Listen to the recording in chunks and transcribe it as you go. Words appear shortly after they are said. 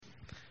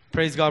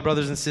Praise God,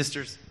 brothers and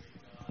sisters.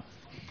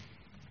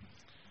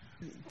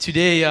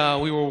 Today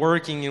we were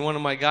working, and one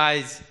of my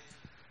guys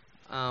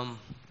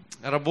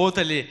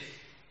работаем,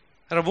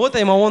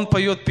 а он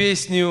поет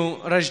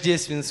песню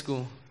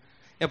рождественскую.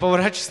 Я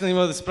поворачиваюсь на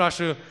него и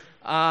спрашиваю: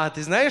 а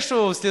ты знаешь,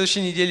 что в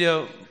следующей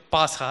неделе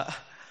Пасха?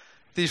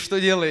 Ты что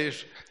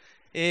делаешь?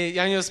 И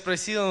я у него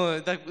спросил,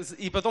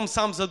 и потом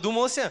сам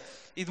задумался,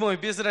 и думаю,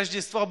 без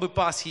Рождества бы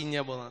Пасхи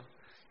не было.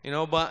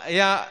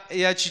 Я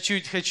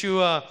чуть-чуть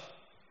хочу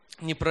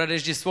не про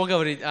Рождество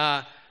говорить,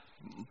 а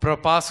про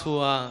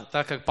Пасху,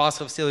 так как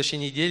Пасха в следующей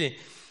неделе.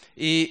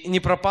 И не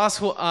про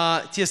Пасху,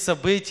 а те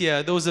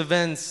события, those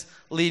events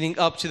leading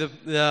up to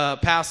the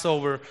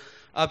Passover,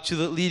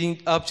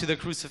 leading up to the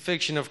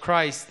crucifixion of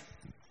Christ.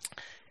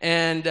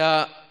 And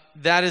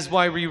that is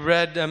why we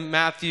read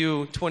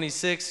Matthew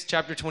 26,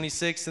 chapter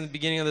 26 in the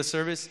beginning of the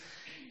service.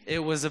 It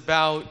was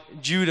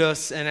about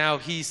Judas and how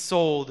he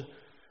sold,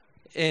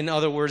 in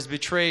other words,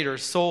 betrayed or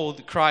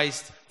sold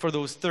Christ for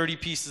those 30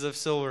 pieces of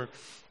silver.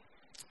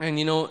 And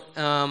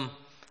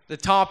the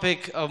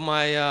topic of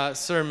my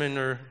sermon,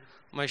 or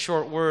my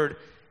short word,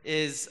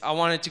 is I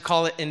wanted to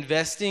call it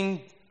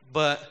investing,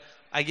 but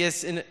I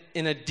guess in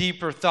a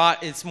deeper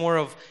thought, it's more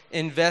of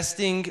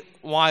investing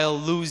while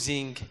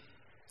losing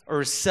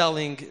or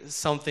selling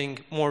something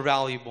more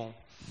valuable.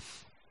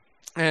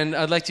 And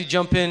I'd like to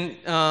jump in.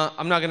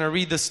 I'm not going to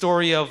read the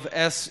story of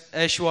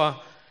Esau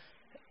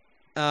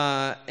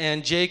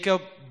and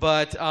Jacob,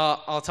 but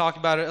I'll talk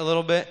about it a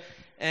little bit.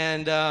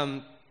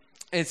 And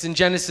it's in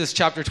Genesis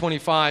chapter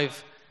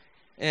 25.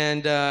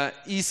 And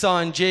Esau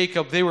and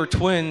Jacob, they were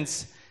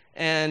twins.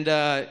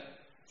 And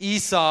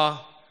Esau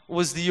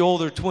was the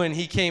older twin.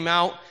 He came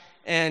out,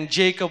 and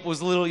Jacob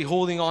was literally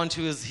holding on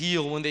to his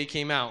heel when they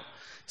came out.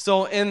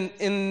 So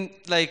in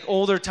like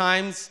older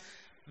times,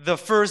 the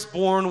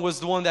firstborn was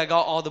the one that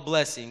got all the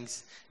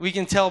blessings. We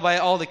can tell by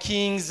all the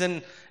kings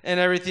and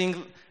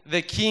everything.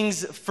 The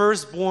king's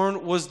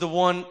firstborn was the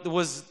one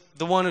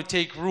who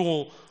take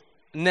rule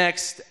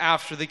next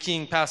after the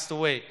king passed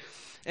away.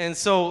 And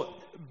so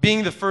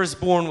being the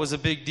firstborn was a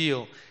big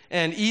deal.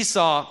 And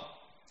Esau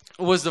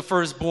was the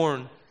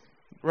firstborn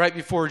right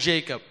before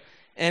Jacob.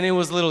 And it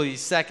was literally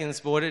seconds,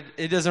 but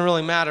it doesn't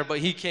really matter. But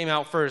he came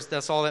out first.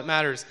 That's all that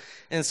matters.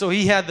 And so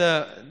he had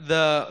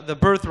the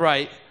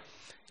birthright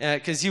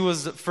because he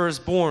was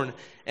firstborn.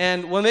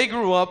 And when they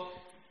grew up,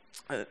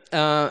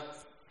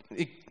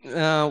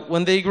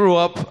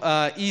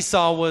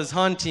 Esau was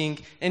hunting,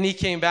 and he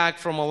came back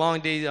from a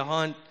long day to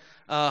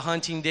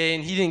hunting day,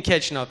 and he didn't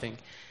catch nothing.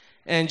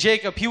 And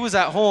Jacob, he was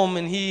at home,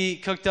 and he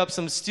cooked up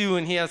some stew,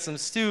 and he had some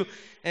stew.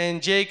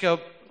 And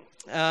Jacob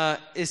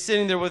is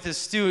sitting there with his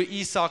stew.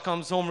 Esau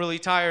comes home really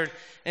tired,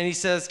 and he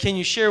says, "Can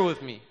you share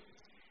with me?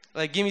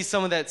 Like, give me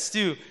some of that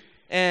stew."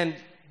 And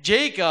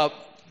Jacob,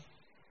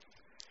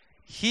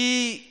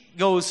 he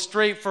goes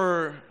straight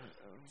for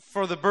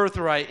the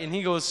birthright, and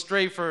he goes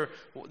straight for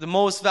the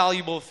most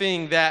valuable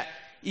thing that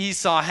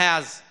Esau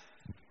has.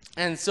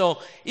 And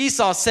so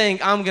Esau's saying,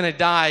 "I'm gonna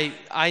die.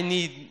 I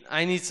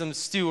need some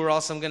stew, or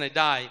else I'm gonna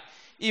die."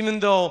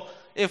 Even though,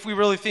 if we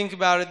really think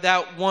about it,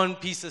 that one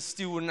piece of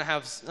stew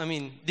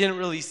didn't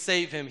really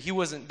save him. He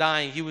wasn't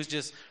dying. He was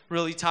just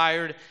really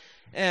tired.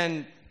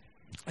 And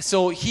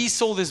so he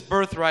sold his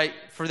birthright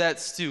for that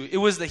stew. It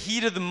was the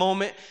heat of the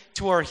moment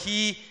to where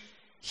he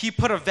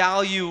put a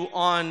value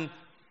on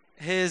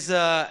his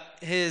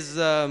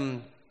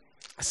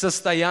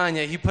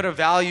состояние. He put a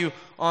value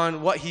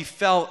on what he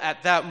felt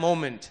at that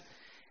moment.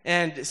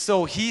 And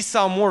so he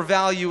saw more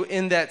value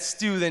in that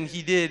stew than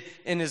he did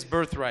in his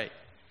birthright.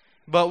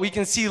 But we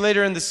can see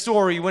later in the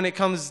story, when it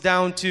comes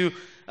down to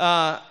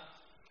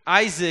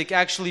Isaac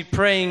actually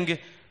praying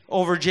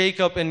over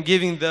Jacob and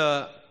giving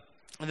the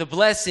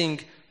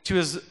blessing to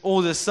his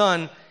oldest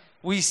son,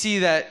 we see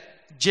that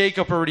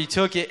Jacob already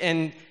took it,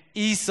 and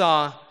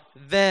Esau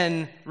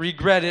then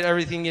regretted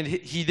everything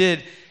he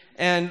did.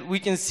 And we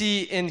can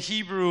see in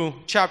Hebrew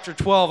chapter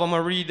 12, I'm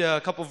going to read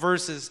a couple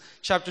verses,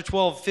 chapter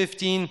 12,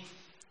 15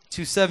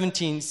 to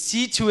 17.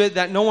 "See to it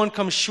that no one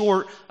comes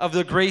short of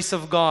the grace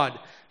of God,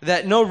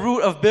 that no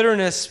root of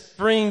bitterness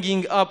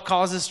springing up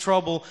causes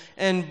trouble,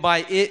 and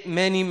by it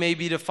many may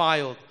be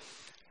defiled.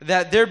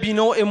 That there be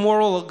no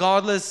immoral or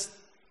godless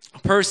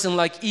person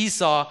like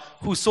Esau,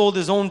 who sold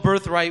his own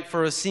birthright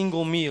for a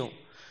single meal.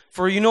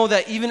 For you know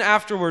that even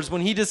afterwards,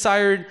 when he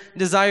desired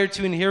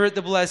to inherit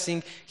the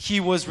blessing, he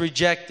was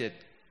rejected.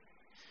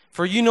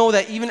 For you know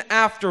that even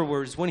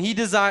afterwards, when he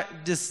desired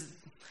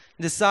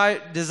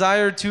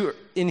to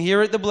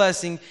inherit the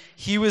blessing,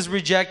 he was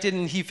rejected,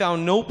 and he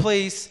found no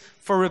place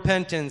for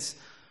repentance,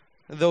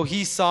 though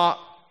he sought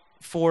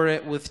for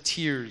it with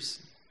tears."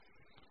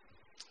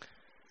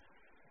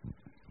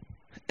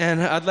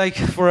 And I'd like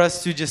for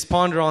us to just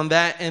ponder on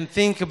that and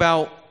think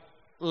about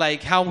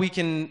like how we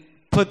can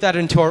put that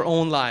into our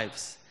own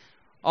lives.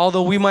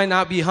 Although we might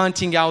not be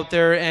hunting out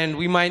there, and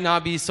we might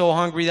not be so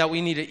hungry that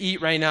we need to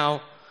eat right now,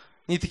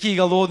 не такие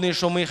голодные,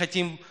 что мы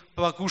хотим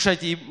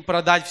покушать и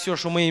продать все,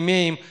 что мы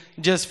имеем,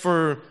 just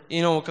for,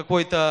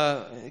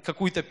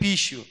 какую-то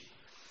пищу.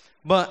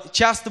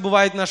 Часто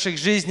бывает в наших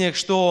жизнях,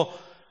 что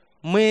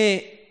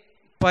мы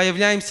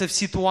появляемся в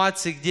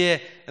ситуации,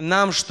 где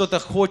нам что-то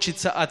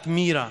хочется от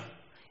мира.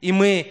 И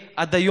мы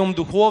отдаем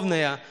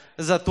духовное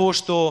за то,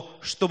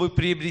 чтобы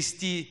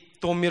приобрести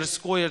то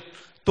мирское,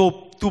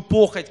 ту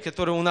похоть,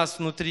 которая у нас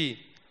внутри.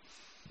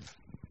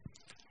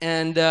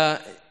 And,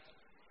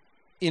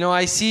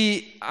 I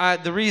see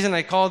the reason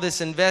I call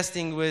this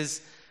investing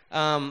was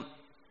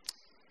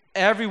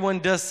everyone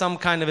does some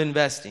kind of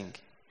investing.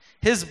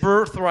 His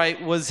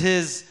birthright was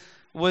his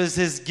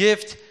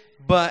gift,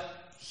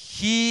 but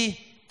he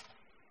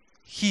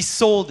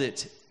sold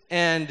it.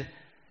 And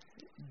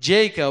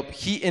Jacob,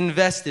 he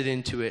invested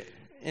into it,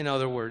 in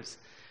other words.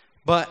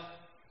 But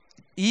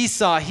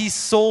Esau, he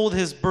sold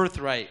his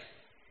birthright.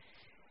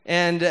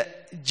 And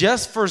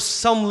just for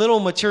some little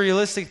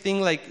materialistic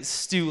thing like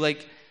stew,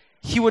 like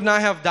he would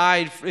not have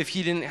died if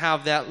he didn't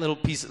have that little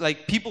piece.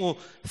 Like people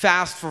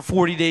fast for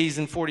 40 days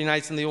and 40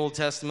 nights in the Old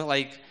Testament.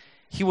 Like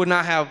he would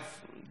not have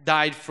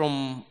died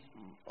from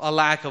a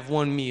lack of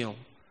one meal.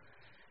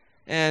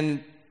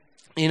 And,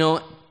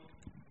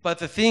 but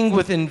the thing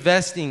with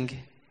investing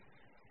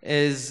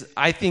is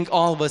I think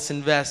all of us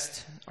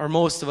invest, or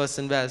most of us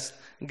invest.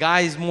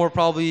 Guys more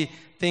probably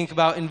think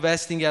about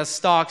investing as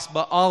stocks,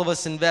 but all of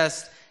us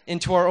invest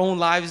into our own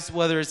lives,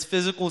 whether it's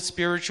physical,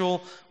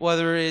 spiritual,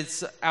 whether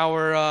it's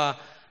our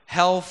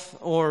health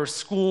or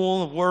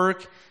school,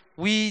 work.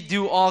 We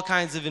do all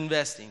kinds of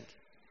investing.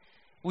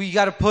 We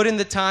got to put in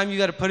the time, you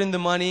got to put in the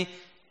money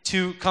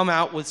to come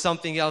out with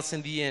something else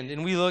in the end.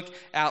 And we look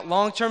at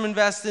long-term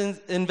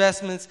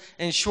investments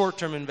and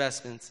short-term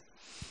investments.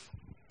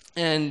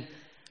 And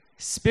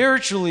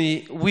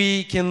spiritually,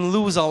 we can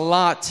lose a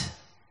lot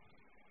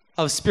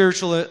of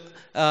spiritual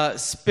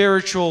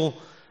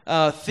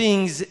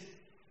things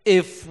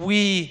if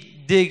we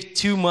dig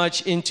too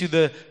much into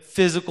the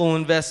physical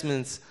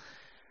investments.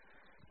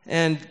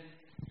 And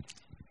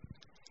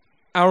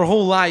our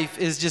whole life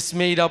is just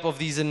made up of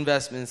these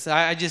investments.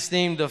 I just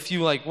named a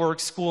few, like work,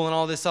 school, and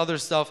all this other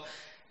stuff.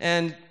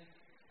 And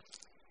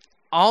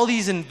all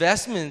these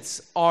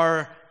investments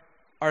are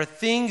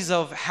things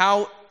of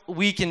how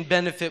we can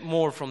benefit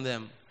more from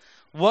them.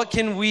 How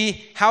can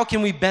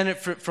we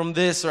benefit from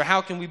this, or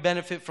how can we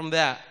benefit from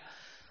that?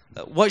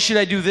 What should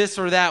I do, this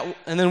or that?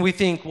 And then we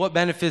think, what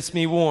benefits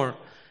me more?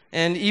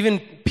 And even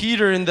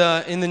Peter in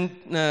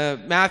the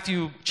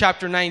Matthew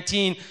chapter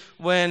 19,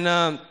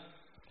 when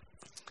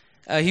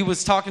he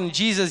was talking to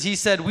Jesus, he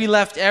said, we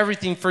left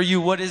everything for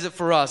you. What is it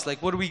for us? Like,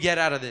 what do we get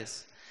out of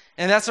this?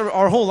 And that's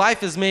our whole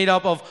life is made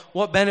up of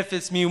what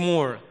benefits me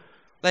more.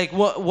 Like,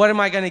 what am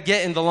I going to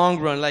get in the long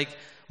run? Like,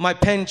 my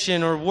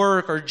pension or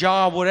work or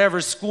job,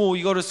 whatever, school.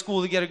 You go to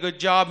school to get a good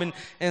job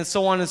and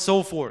so on and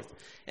so forth.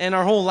 And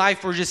our whole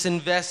life, we're just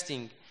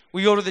investing.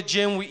 We go to the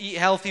gym, we eat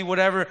healthy,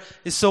 whatever,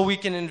 is so we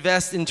can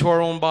invest into our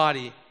own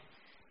body.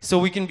 So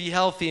we can be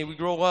healthy and we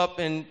grow up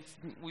and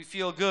we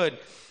feel good.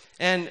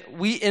 And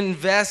we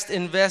invest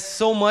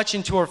so much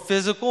into our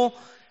physical,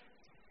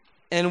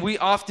 and we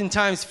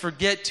oftentimes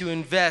forget to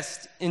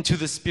invest into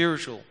the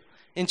spiritual,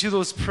 into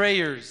those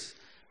prayers.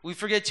 We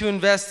forget to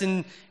invest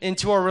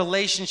into our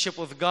relationship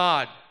with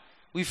God.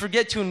 We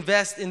forget to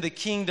invest in the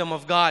kingdom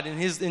of God,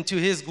 into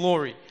His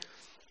glory.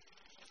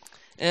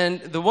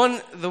 And the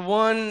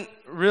one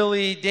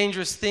really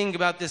dangerous thing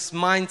about this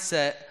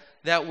mindset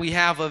that we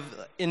have of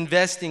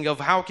investing, of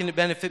how can it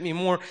benefit me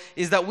more,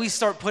 is that we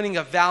start putting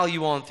a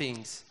value on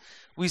things.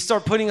 We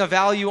start putting a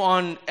value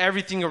on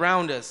everything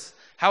around us.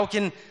 I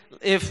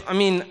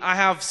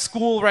have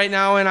school right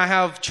now and I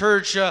have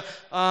church,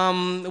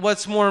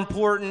 what's more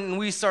important? And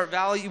we start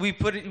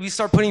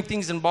putting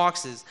things in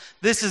boxes.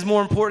 This is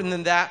more important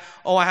than that.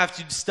 Oh, I have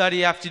to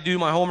study, I have to do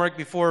my homework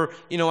before,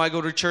 I go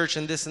to church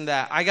and this and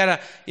that. I gotta,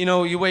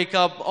 you wake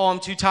up, oh, I'm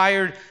too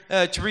tired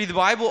to read the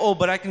Bible. Oh,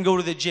 but I can go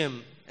to the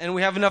gym. And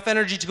we have enough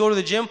energy to go to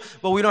the gym,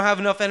 but we don't have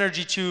enough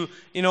energy to,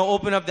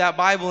 open up that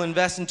Bible,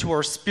 invest into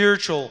our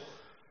spiritual.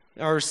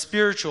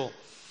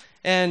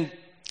 And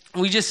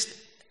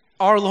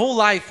our whole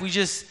life, we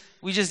just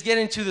get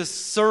into this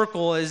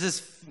circle, is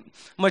this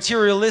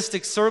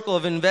materialistic circle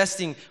of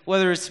investing,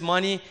 whether it's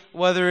money,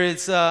 whether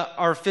it's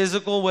our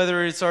physical,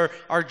 whether it's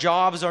our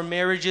jobs, our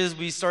marriages.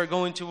 We start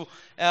going to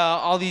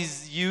all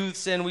these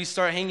youths and we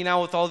start hanging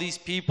out with all these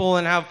people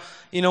and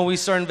we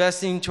start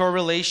investing into our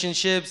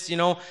relationships,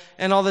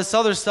 and all this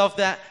other stuff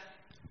that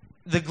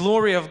the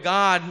glory of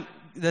God,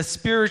 the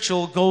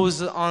spiritual,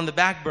 goes on the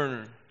back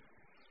burner.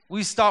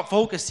 We stop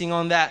focusing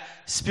on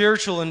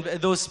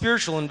those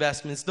spiritual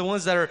investments, the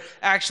ones that are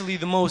actually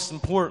the most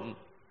important.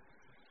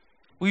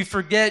 We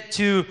forget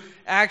to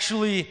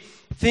actually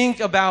think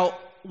about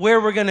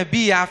where we're going to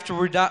be after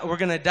we're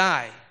going to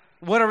die.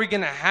 What are we going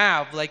to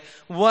have? Like,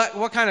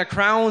 what kind of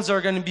crowns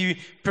are going to be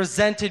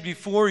presented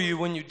before you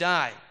when you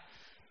die?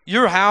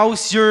 Your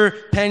house, your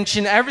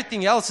pension,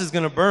 everything else is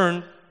going to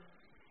burn.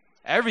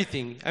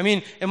 Everything.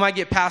 It might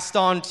get passed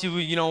on to,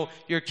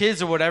 your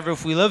kids or whatever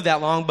if we live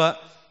that long,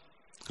 but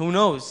who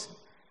knows?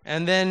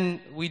 And then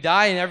we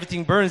die and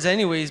everything burns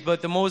anyways,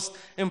 but the most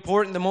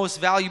important, the most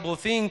valuable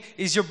thing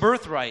is your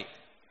birthright.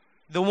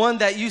 The one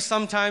that we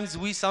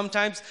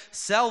sometimes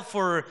sell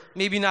for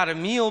maybe not a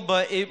meal,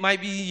 but it might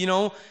be,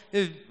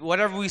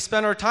 whatever we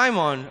spend our time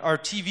on, our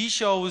TV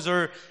shows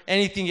or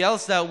anything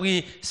else that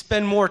we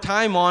spend more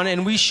time on,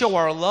 and we show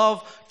our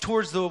love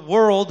towards the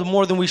world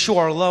more than we show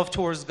our love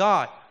towards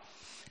God.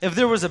 If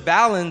there was a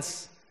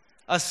balance,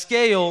 a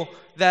scale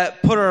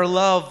that put our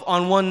love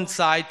on one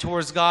side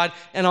towards God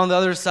and on the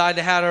other side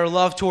that had our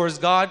love towards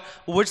God,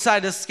 which side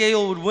of the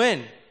scale would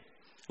win?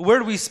 Where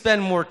do we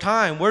spend more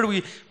time? Where do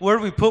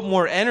we put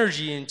more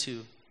energy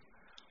into?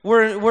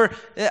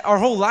 Our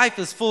whole life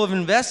is full of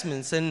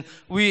investments, and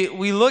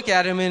we look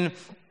at them, and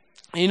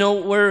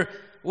we're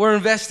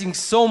investing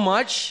so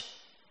much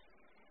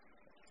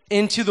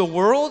into the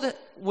world,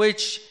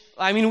 which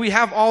we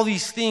have all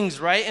these things,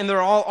 right? And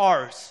they're all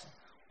ours.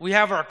 We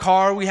have our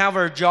car, we have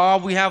our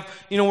job, we have,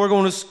 we're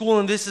going to school,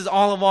 and this is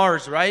all of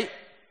ours, right?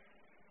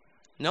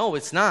 No,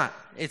 it's not.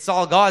 It's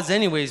all God's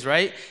anyways,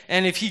 right?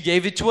 And if He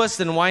gave it to us,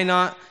 then why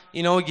not,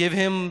 give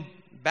Him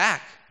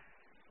back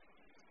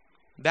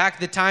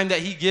the time that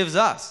He gives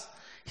us.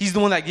 He's the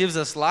one that gives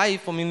us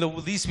life. The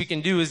least we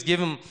can do is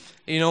give Him,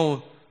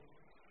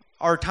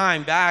 our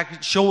time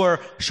back, show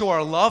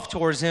our love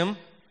towards Him.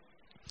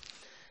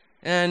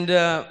 And,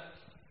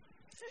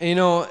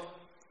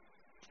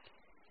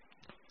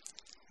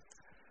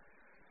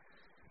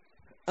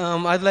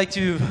 I'd like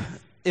to,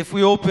 if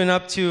we open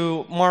up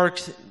to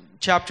Mark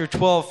chapter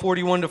 12,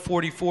 41 to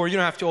 44. You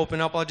don't have to open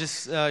up. I'll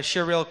just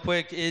share real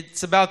quick.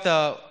 It's about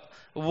the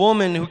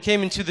woman who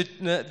came into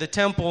the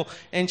temple,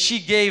 and she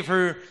gave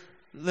her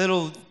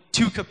little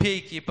 2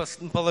 kopeyki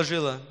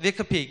положила, 2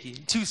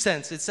 kopeyki, 2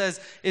 cents. It says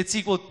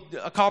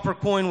a copper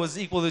coin was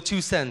equal to 2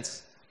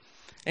 cents.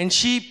 And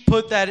she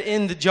put that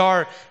in the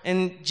jar,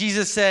 and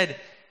Jesus said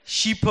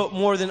she put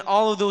more than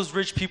all of those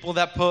rich people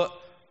that put,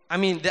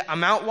 the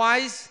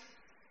amount-wise,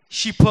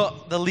 she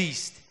put the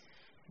least.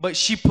 But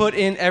she put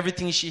in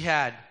everything she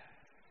had.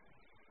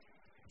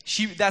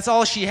 That's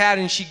all she had,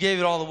 and she gave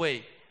it all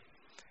away.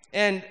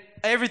 And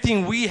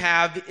everything we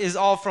have is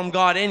all from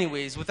God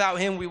anyways. Without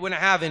Him, we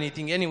wouldn't have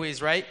anything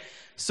anyways, right?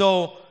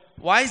 So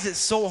why is it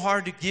so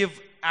hard to give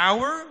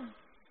our,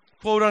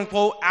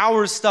 quote-unquote,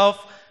 our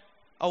stuff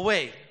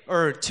away,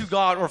 or to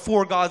God, or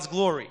for God's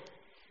glory?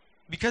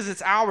 Because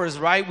it's ours,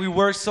 right? We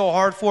worked so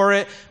hard for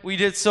it. We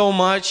did so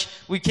much.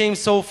 We came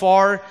so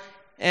far.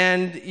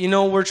 And,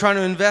 we're trying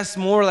to invest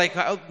more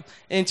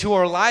into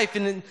our life.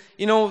 And,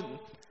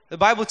 the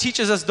Bible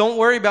teaches us, don't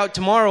worry about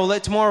tomorrow.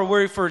 Let tomorrow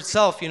worry for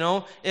itself,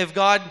 If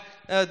God,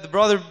 the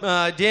brother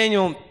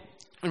Daniel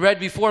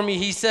read before me,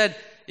 he said,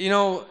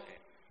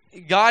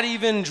 God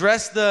even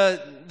dressed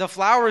the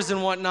flowers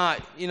and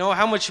whatnot.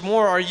 How much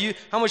more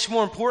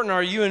important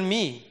are you and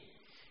me?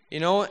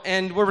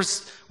 And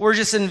we're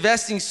just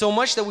investing so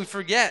much that we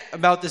forget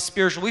about the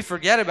spiritual. We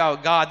forget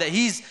about God, that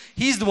He's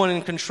the one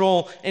in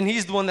control, and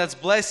He's the one that's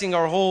blessing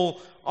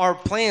our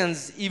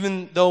plans,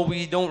 even though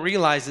we don't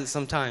realize it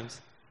sometimes.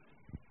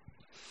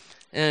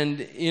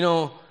 And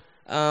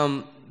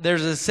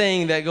there's a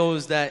saying that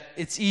goes that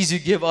it's easy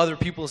to give other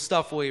people's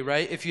stuff away,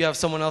 right? If you have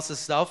someone else's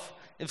stuff,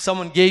 if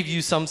someone gave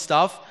you some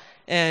stuff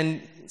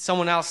and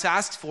someone else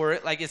asks for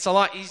it, it's a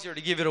lot easier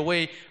to give it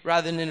away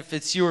rather than if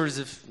it's yours.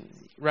 If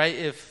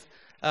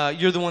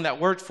you're the one that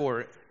worked for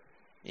it,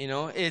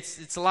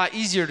 it's a lot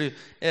easier to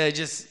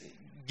just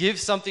give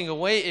something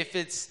away if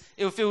it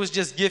was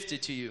just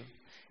gifted to you.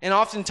 And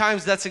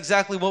oftentimes that's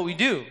exactly what we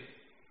do.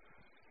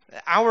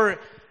 Our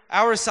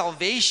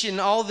salvation,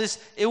 all this,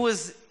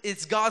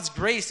 it's God's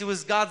grace. It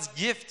was God's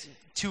gift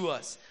to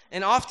us.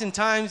 And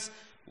oftentimes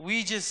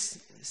we just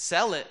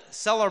sell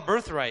our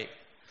birthright.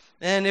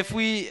 And if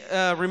we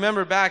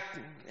remember back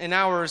an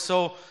hour or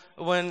so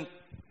when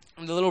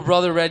the little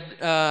brother read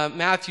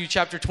Matthew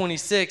chapter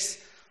 26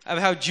 of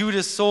how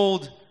Judas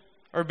sold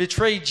or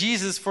betrayed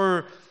Jesus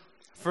for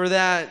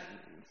that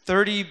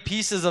 30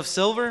 pieces of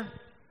silver.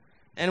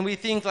 And we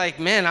think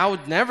man, I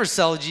would never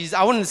sell Jesus.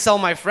 I wouldn't sell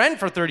my friend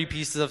for 30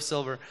 pieces of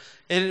silver.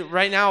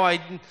 Right now, I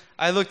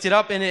looked it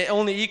up, and it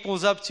only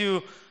equals up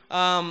to,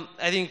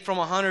 I think, from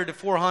 $100 to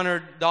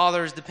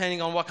 $400,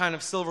 depending on what kind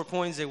of silver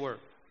coins they were.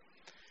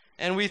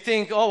 And we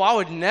think, I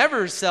would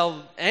never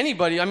sell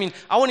anybody. I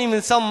wouldn't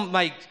even sell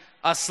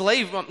a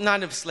slave,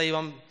 not a slave.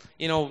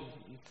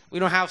 we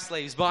don't have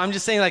slaves, but I'm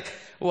just saying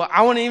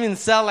I wouldn't even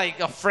sell a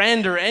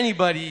friend or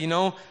anybody,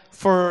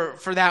 for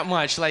that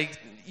much.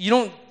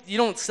 You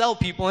don't sell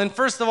people. And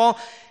first of all,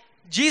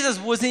 Jesus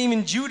wasn't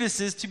even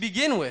Judas's to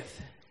begin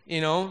with.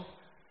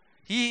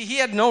 He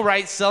had no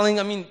right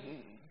selling.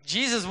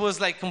 Jesus was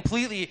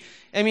completely,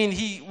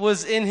 he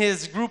was in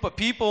his group of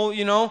people,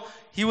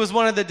 he was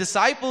one of the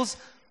disciples,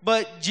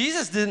 but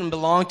Jesus didn't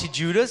belong to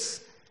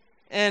Judas.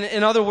 And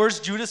in other words,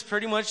 Judas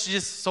pretty much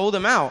just sold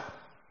him out.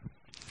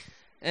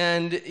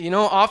 And,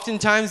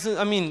 oftentimes,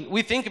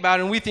 we think about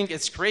it and we think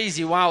it's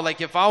crazy. Wow,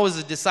 if I was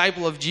a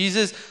disciple of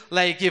Jesus,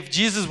 if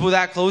Jesus were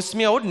that close to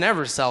me, I would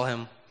never sell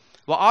him.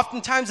 Well,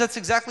 oftentimes that's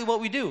exactly what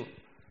we do.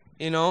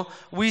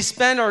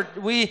 That's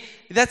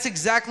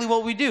exactly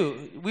what we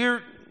do.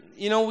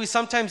 we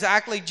sometimes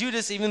act like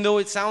Judas, even though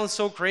it sounds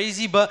so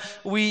crazy, but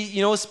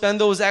we, spend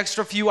those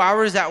extra few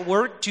hours at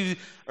work to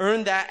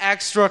earn that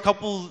extra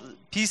couple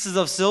pieces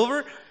of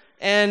silver,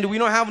 and we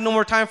don't have no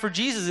more time for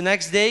Jesus. The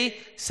next day,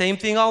 same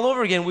thing all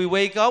over again. We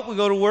wake up, we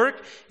go to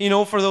work,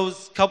 for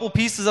those couple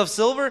pieces of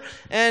silver,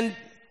 and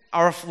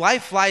our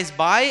life flies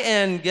by,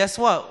 and guess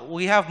what?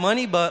 We have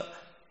money, but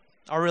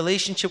our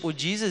relationship with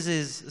Jesus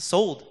is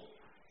sold.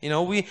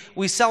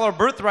 We sell our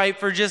birthright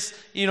for just,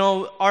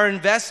 our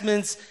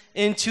investments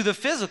into the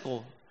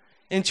physical,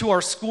 into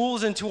our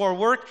schools, into our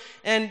work.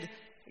 And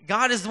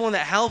God is the one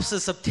that helps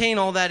us obtain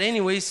all that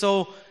anyway.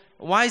 So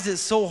why is it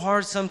so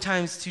hard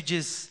sometimes to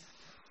just,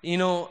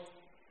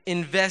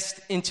 invest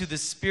into the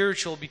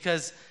spiritual?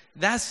 Because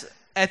that's,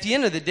 at the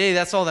end of the day,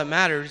 that's all that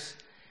matters.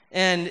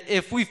 And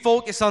if we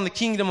focus on the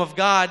kingdom of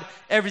God,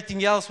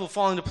 everything else will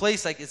fall into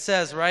place, like it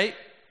says, right?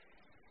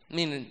 I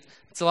mean,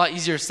 it's a lot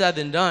easier said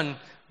than done.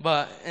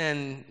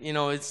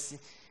 It's,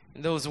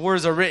 those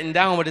words are written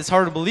down, but it's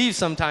hard to believe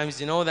sometimes,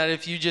 that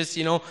if you just,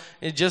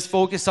 just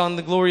focus on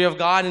the glory of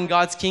God and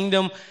God's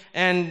kingdom,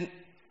 and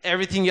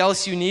everything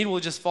else you need will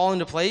just fall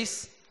into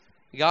place.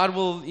 God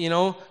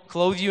will,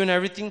 clothe you and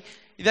everything.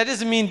 That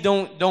doesn't mean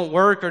don't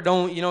work, or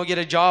don't, get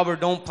a job, or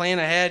don't plan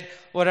ahead,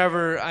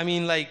 whatever. I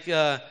mean,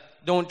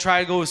 don't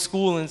try to go to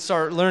school and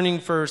start learning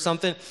for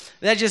something.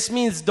 That just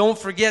means don't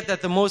forget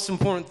that the most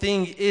important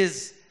thing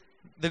is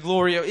the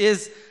glory,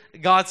 is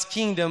God's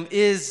kingdom,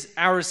 is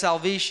our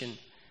salvation.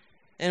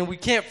 And we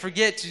can't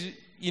forget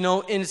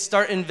to,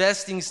 start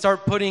investing,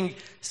 start putting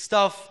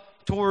stuff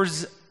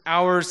towards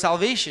our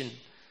salvation.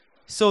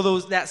 So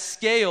that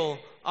scale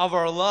of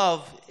our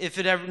love, if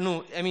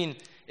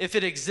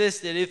it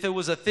existed, if it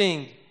was a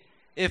thing,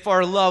 if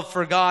our love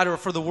for God or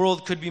for the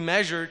world could be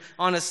measured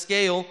on a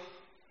scale,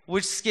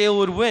 which scale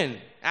would win?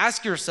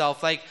 Ask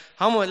yourself,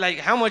 how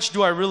much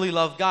do I really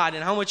love God,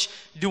 and how much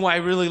do I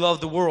really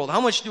love the world? How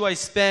much do I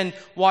spend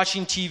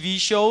watching TV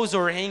shows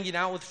or hanging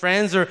out with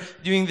friends or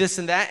doing this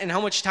and that? And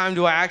how much time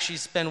do I actually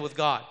spend with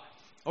God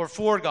or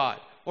for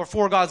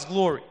God's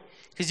glory?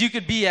 Because you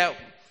could be at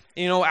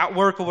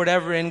work or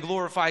whatever and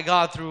glorify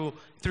God through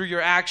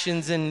your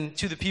actions and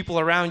to the people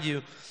around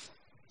you.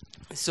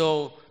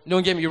 So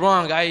don't get me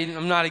wrong,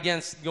 I'm not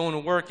against going to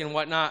work and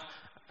whatnot.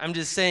 I'm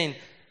just saying,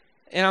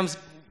 and I'm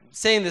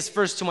saying this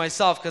first to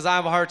myself because I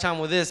have a hard time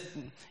with this.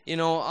 A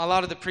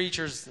lot of the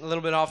preachers, a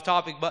little bit off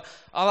topic, but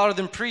a lot of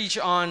them preach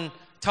on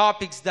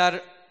topics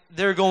that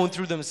they're going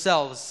through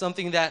themselves,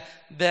 something that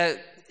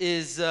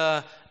is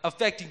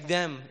affecting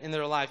them in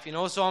their life.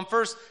 So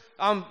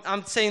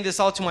I'm saying this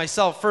all to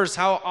myself first.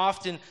 How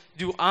often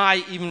do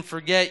I even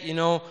forget,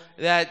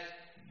 that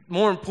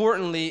more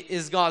importantly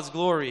is God's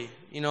glory,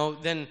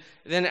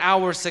 than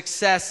our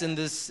success in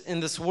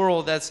this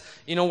world that's,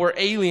 we're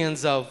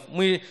aliens of.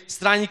 Мы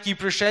странники и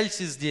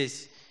пришельцы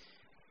здесь.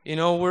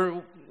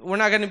 We're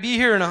not going to be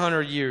here in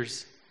 100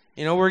 years.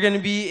 We're going to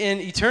be in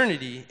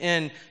eternity.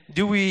 And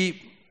do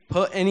we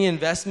put any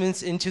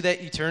investments into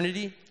that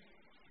eternity?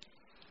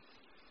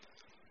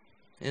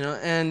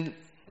 And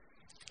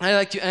I'd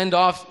like to end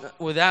off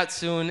with that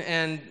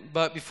soon.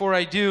 But before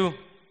I do,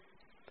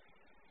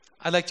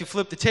 I'd like to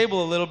flip the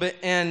table a little bit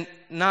and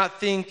not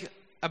think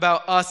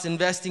about us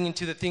investing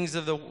into the things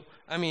of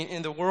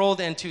in the world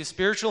and to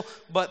spiritual,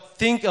 but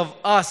think of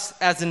us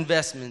as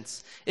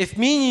investments. If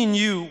me and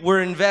you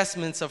were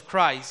investments of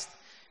Christ,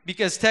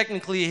 because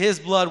technically his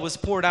blood was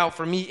poured out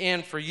for me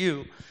and for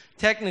you,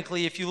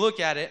 technically if you look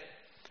at it,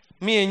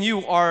 me and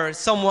you are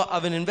somewhat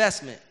of an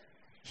investment.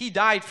 He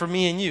died for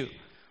me and you.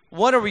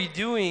 What are we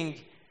doing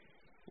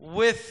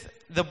with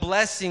the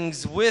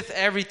blessings, with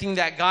everything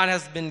that God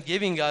has been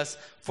giving us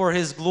for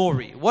his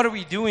glory? What are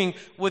we doing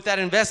with that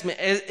investment?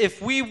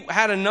 If we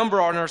had a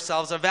number on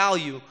ourselves, a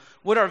value,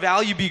 would our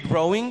value be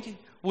growing?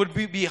 Would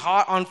we be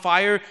hot on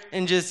fire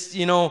and just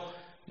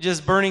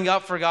burning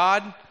up for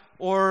God?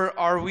 Or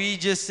are we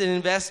just an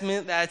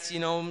investment that's,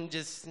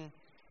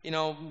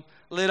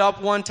 lit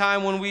up one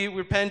time when we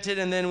repented,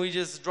 and then we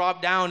just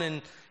drop down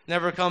and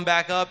never come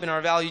back up, and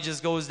our value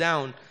just goes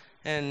down?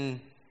 And,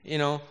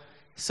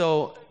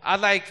 so I'd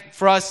like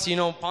for us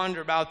to,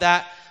 ponder about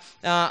that.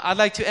 I'd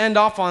like to end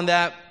off on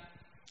that.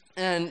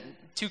 And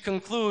to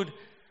conclude,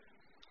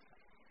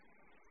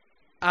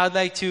 I'd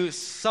like to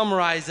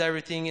summarize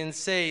everything and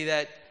say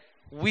that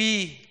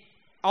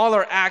all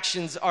our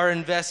actions are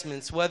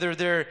investments, whether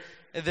they're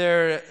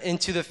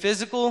into the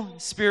physical,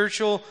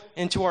 spiritual,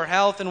 into our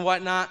health and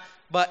whatnot,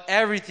 but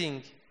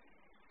everything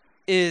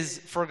is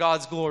for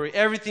God's glory.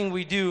 Everything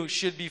we do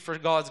should be for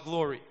God's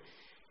glory.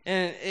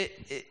 And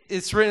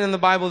it's written in the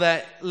Bible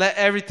that let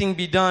everything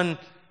be done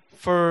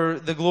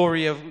for the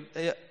glory of,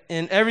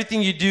 and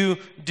everything you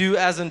do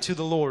as unto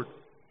the Lord.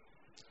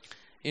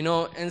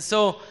 And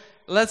so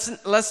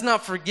let's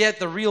not forget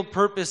the real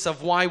purpose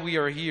of why we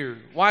are here,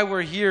 why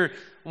we're here,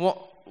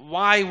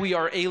 why we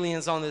are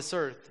aliens on this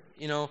earth,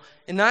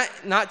 and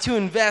not to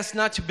invest,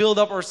 not to build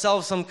up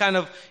ourselves some kind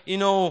of,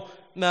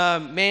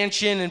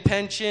 mansion and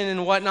pension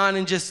and whatnot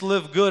and just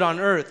live good on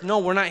earth. No,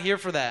 we're not here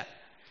for that.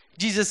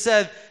 Jesus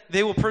said,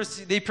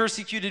 they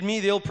persecuted me,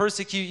 they'll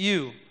persecute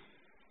you.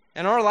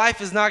 And our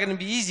life is not going to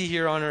be easy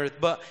here on earth,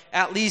 but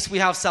at least we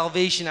have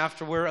salvation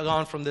after we're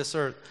gone from this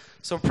earth.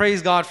 So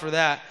praise God for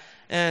that.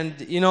 And,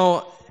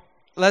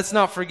 let's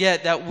not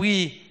forget that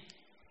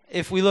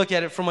if we look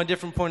at it from a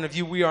different point of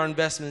view, we are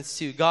investments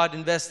too. God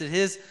invested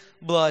his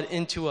blood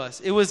into us.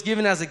 It was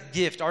given as a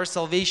gift. Our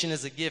salvation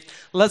is a gift.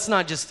 Let's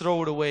not just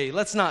throw it away.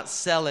 Let's not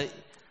sell it.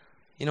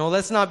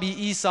 Let's not be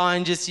Esau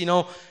and just,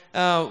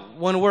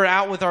 when we're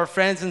out with our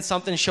friends and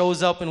something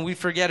shows up and we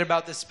forget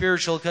about the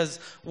spiritual because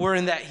we're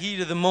in that heat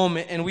of the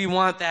moment and we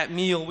want that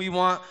meal. We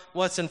want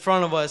what's in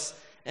front of us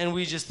and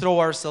we just throw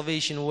our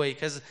salvation away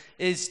because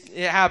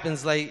it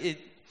happens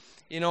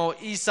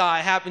Esau,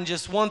 it happened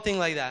just one thing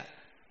like that.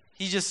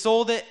 He just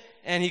sold it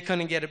and he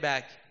couldn't get it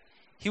back.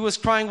 He was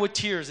crying with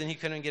tears and he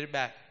couldn't get it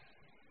back.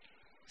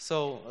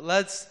 So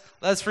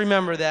let's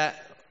remember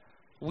that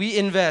we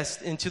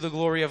invest into the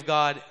glory of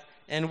God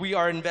and we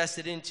are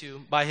invested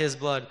into by his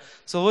blood.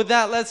 So with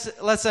that,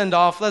 let's end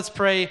off. Let's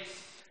pray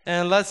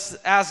and let's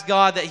ask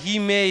God that he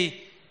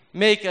may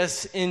make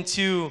us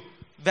into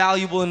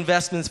valuable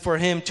investments for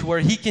him to where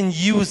he can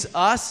use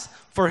us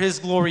for his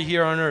glory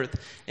here on earth.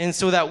 And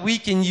so that we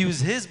can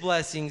use his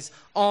blessings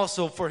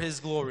also for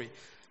his glory.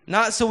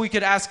 Not so we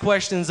could ask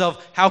questions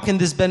of how can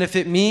this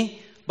benefit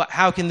me, but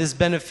how can this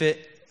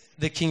benefit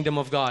the kingdom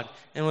of God?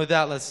 And with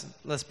that,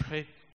 let's pray.